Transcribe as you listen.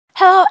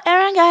Hello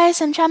everyone guys,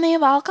 I'm Charmy,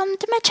 welcome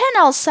to my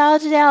channel. So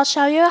today I'll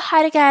show you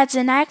how to get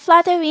the Nike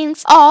FLUTTER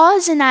wings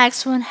or the Nike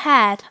SWOON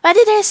hat. Why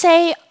did I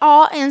say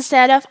or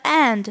instead of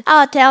and?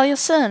 I'll tell you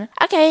soon.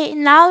 Okay,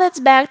 now let's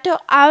back to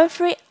our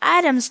free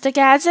items. To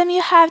get them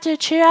you have to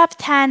cheer up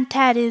 10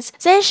 teddies.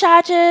 They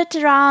shouted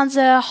around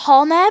the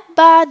whole map,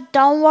 but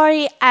don't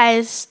worry,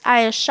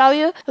 I'll show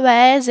you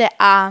where they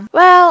are.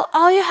 Well,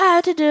 all you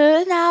have to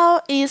do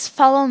now is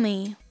follow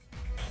me.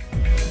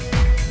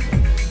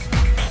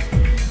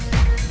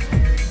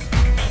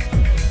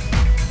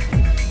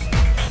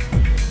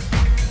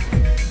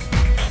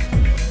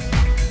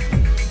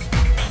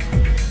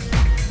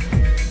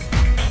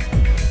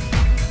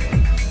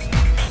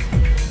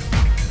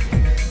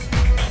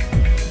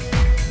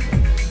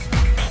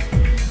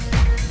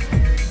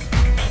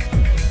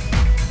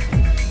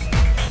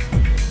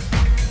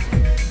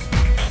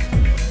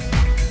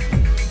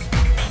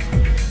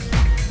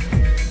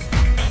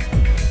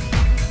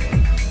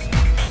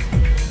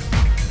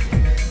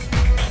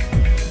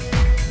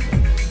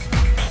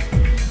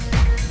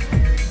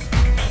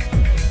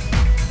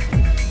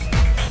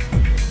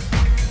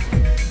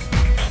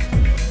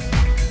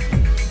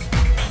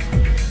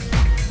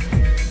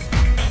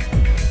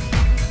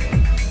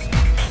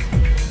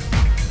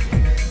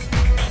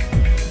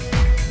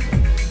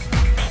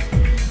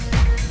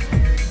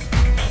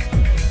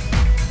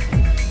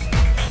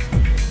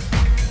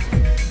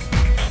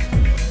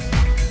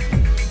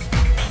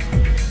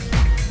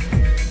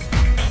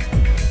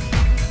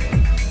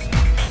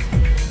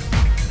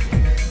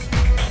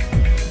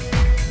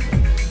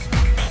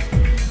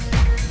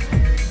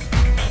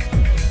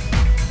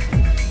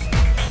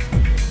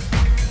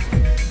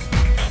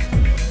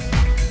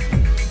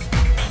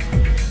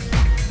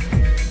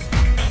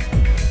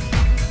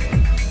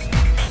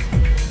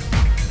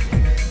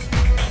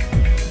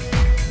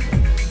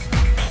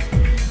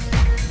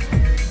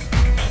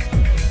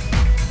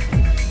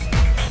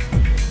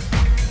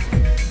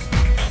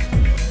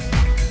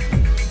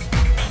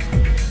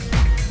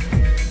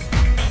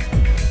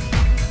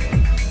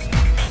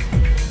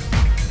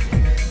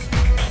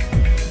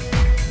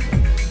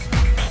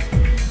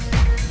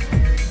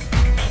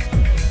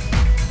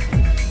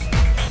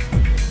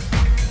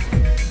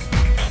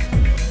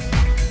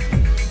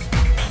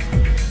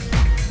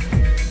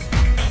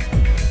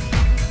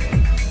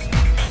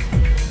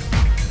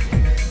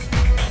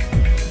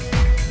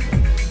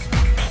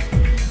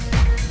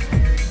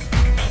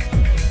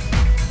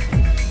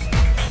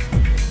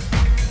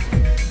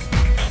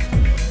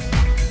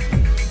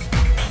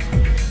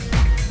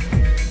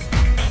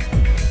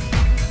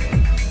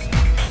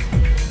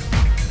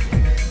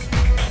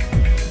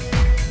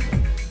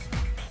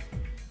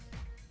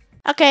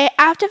 Okay,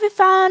 after we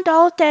found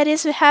all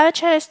teddies, we have a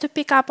choice to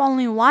pick up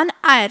only one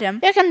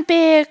item. You can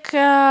pick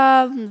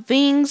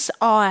wings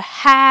or a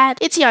hat,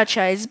 it's your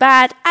choice,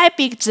 but I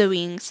picked the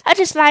wings. I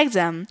just like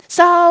them.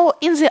 So,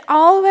 in the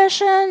old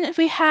version,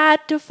 we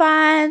had to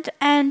find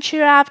and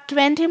cheer up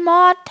 20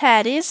 more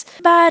teddies,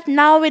 but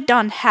now we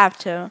don't have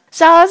to.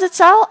 So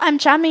that's all, I'm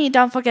Charmy,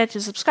 don't forget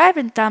to subscribe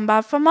and thumb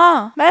up for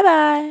more. Bye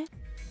bye!